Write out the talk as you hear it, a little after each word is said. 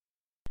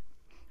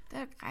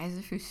Der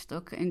Kaiser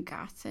stocke im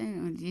Garten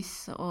und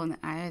ließ ohne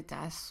all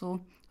das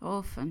so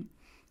rufen.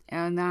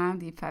 Er nahm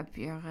die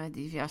Papiere,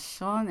 die wir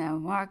schon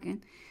am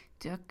Morgen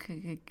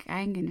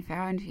durchgegangen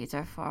waren,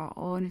 wieder vor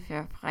und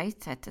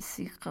verbreitete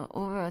sich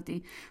über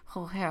die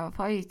hohe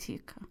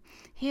Politik.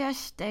 Hier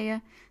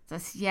stehe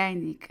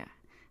dasjenige,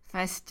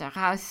 was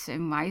daraus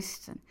am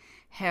meisten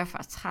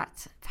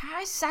hervertrat.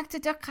 Was,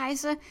 sagte der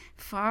Kaiser,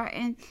 vor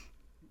in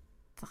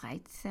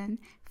 13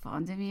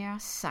 von mir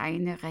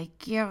seine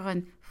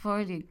Regierung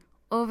völlig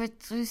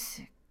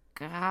überdrüssig,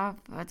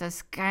 aber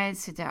das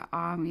Ganze der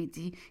Armee,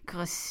 die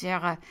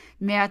größere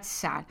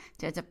Mehrzahl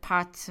der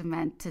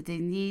Departemente, die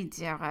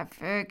niedere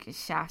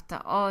Bürgerschaft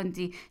und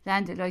die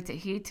Landeleute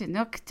hielten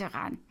noch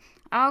daran.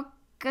 Auch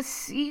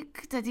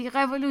gesiegte die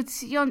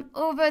Revolution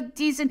über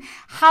diesen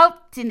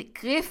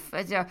Hauptgriff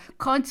der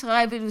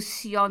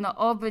Konterrevolution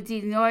über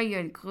die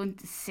neuen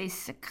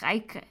Grundgesetze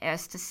Kriege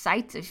erst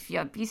seit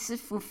 4 bis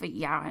 5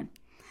 Jahren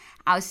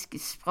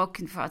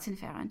ausgesprochen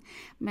worden wären.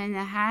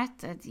 Man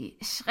hatte die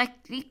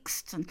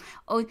schrecklichsten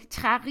und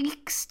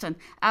traurigsten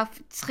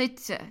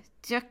Auftritte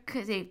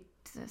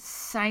durchgelebt,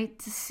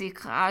 seit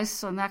sich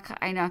also nach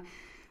einer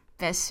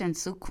besseren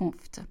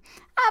Zukunft.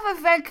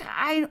 Aber welch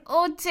ein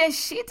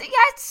Unterschied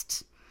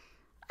jetzt!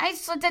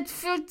 Also, das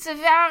fühlte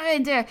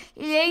während der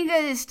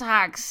Länge des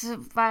Tages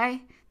bei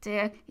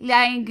der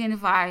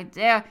langen Wahl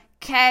der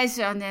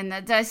Kaiserin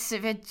das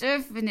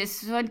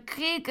Bedürfnis von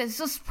Krieg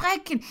zu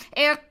sprechen.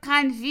 Er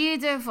kann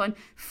weder von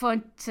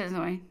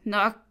Fontenoy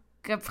noch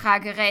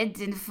Frage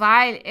reden,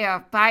 weil er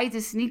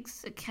beides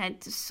nichts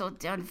kennt,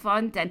 sondern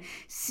von den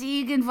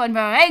Siegen von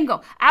Marengo,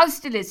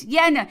 Austerlitz,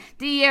 jene,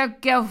 die er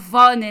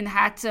gewonnen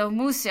hatte,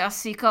 muss er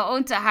sich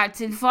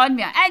unterhalten von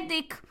mir.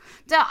 Endlich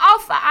der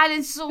auf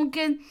allen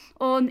Zungen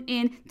und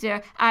in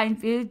der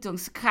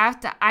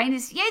Einbildungskraft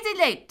eines jeden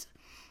lebt.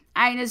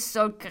 Eines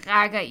so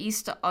gerade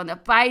ist ohne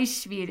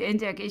Beispiel in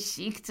der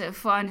Geschichte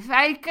von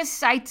welcher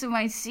Seite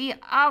man sie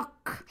auch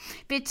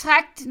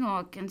betrachtet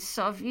morgen,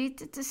 so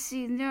wird das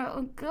Sinne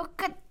und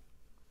Glück.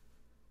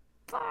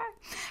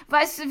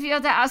 Was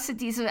würde außer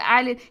diesem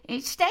allen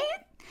entstehen?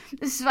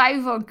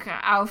 2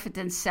 Völker auf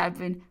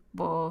denselben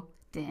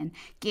Boden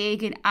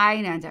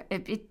gegeneinander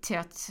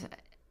erbittert.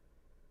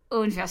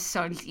 Und wer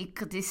soll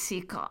die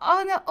sicher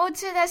ohne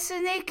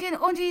Unterlassen nicken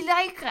und wie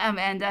Leiche am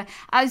Ende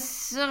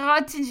als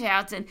rotten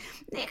werden.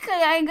 Nicht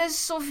lange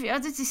so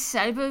würde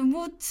dieselbe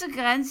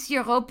Muttergrenze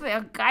Europa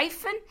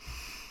ergreifen.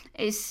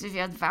 Es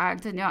wird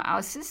bald nur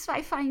aus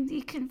 2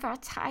 feindlichen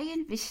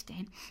Parteien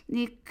bestehen.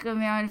 Nicht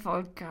mehr ein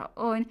Volker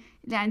und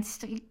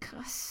Landstriche,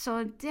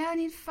 sondern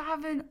in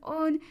Farben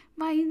und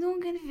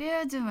Meinungen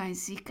würde man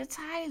sich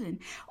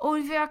teilen.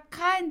 Und wer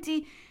kann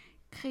die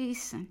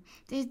Krisen,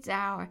 die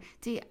Dauer,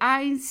 die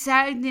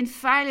einzelnen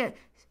Fälle,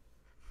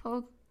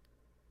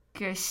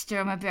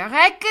 Völkerstürme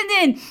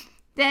berechnen,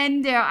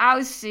 denn der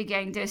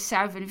Ausgang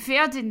derselben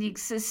werde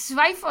nichts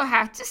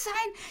zweifelhaft sein,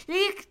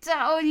 liegt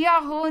da und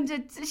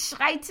Jahrhunderte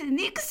schreiten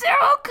nichts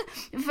zurück,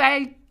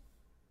 weil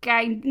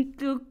kein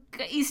Glück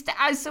ist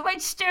also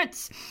ein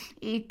Sturz.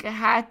 Ich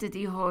hatte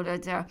die Hohle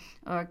der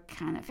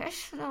Orkane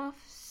verschlossen.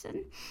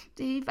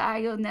 Die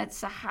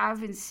Bajonetze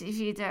haben sie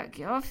wieder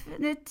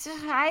geöffnet.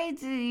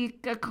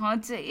 Ich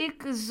konnte ich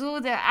so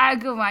der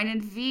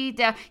allgemeinen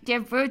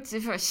Wiedergeburt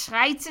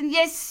verschreiten.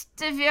 Jetzt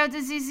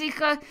würde sie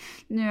sicher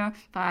nur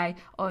bei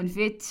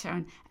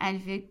Unwittern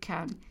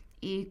entwickeln.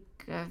 Ich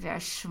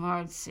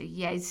verschmolze.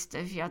 Jetzt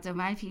würde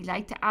man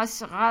vielleicht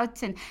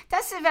ausraten.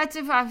 Das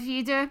Wetter war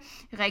wieder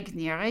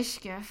regnerisch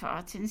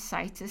geworden.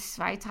 Seit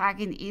 2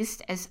 Tagen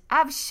ist es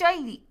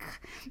abscheulich.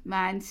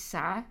 Man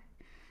sah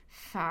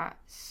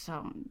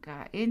Fassung.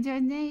 In der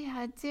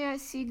Nähe der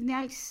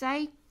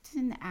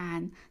Signalseiten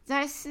an,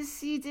 dass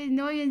sie den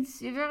neuen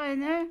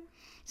Souverän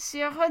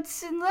Sir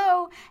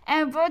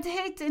an Bord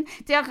hätten.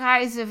 Der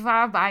Reise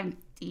war beim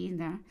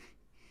Diener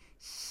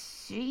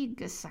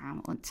schwiegsam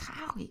und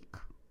traurig.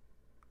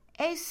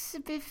 Es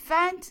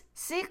befand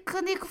sich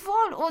nicht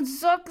wohl und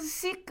zog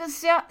sich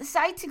sehr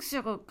seitig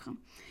zurück.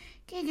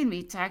 Gegen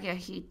Mittag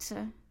erhielt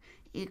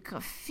ich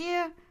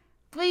 4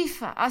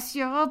 Briefe aus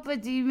Europa,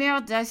 die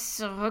mir das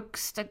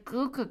höchste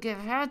Glück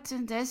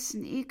gewährten,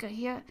 dessen ich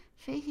hier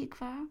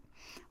fähig war.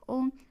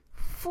 Um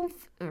 5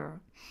 Uhr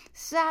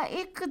sah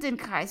ich den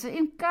Kaiser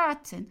im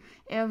Garten.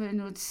 Er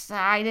benutzte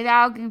einen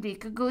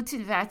Augenblick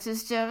guten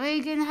Wetters. Der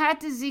Regen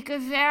hatte sich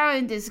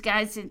während des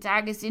ganzen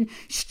Tages in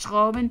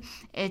Strömen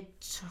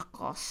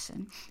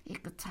ergossen.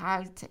 Ich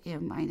teilte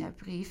ihm meine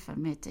Briefe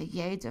mit.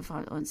 Jeder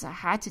von uns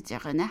hatte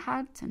deren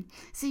erhalten.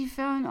 Sie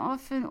waren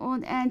offen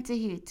und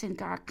enthielten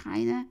gar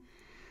keine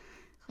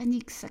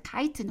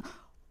Nicksigkeiten.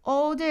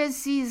 Oder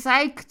sie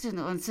zeigten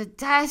uns,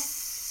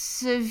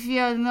 dass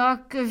wir noch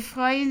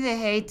Freunde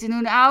hätten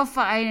und auf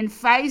einen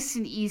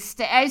Weißen ist,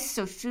 es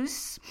so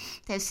süß,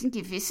 dessen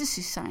Gewisse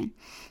zu sein.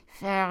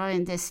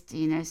 Während des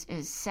Dieners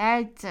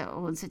erzählte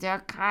uns der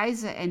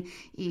Kaiser in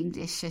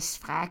englischer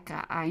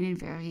Sprache einen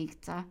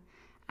Bericht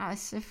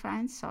aus der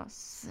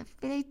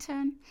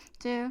Französischen,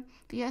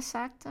 wie er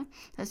sagte,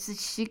 das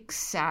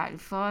Schicksal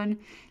von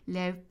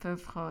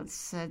Leopold,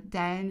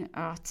 den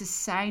Orte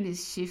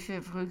seines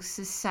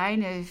Schiffbruchs,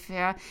 seine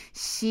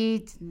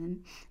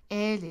verschiedenen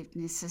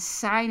Erlebnisse,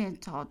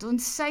 seinen Tod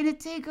und seine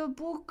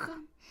Tagebuch.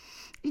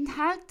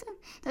 Inhalte,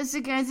 das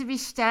Ganze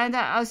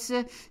bestanden aus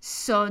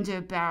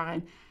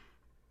sonderbaren,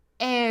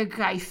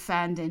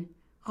 ergreifenden,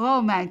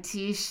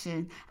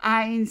 romantischen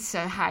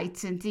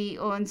Einzelheiten, die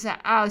uns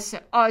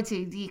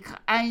außerordentlich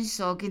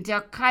anzogen.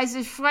 Der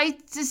Kaiser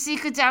freute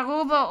sich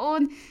darüber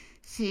und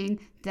fing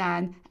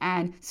dann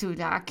an zu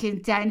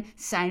lachen, denn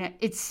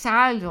seine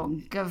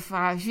Erzählung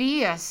war,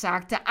 wie er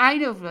sagte,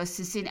 eine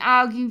bloß in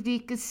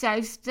Augenblicken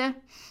selbst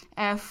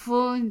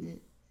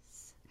erfundenes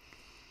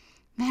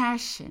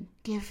Märchen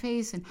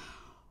gewesen,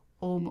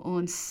 um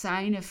uns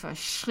seine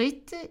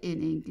Fortschritte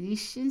in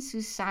Englischen zu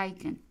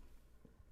zeigen.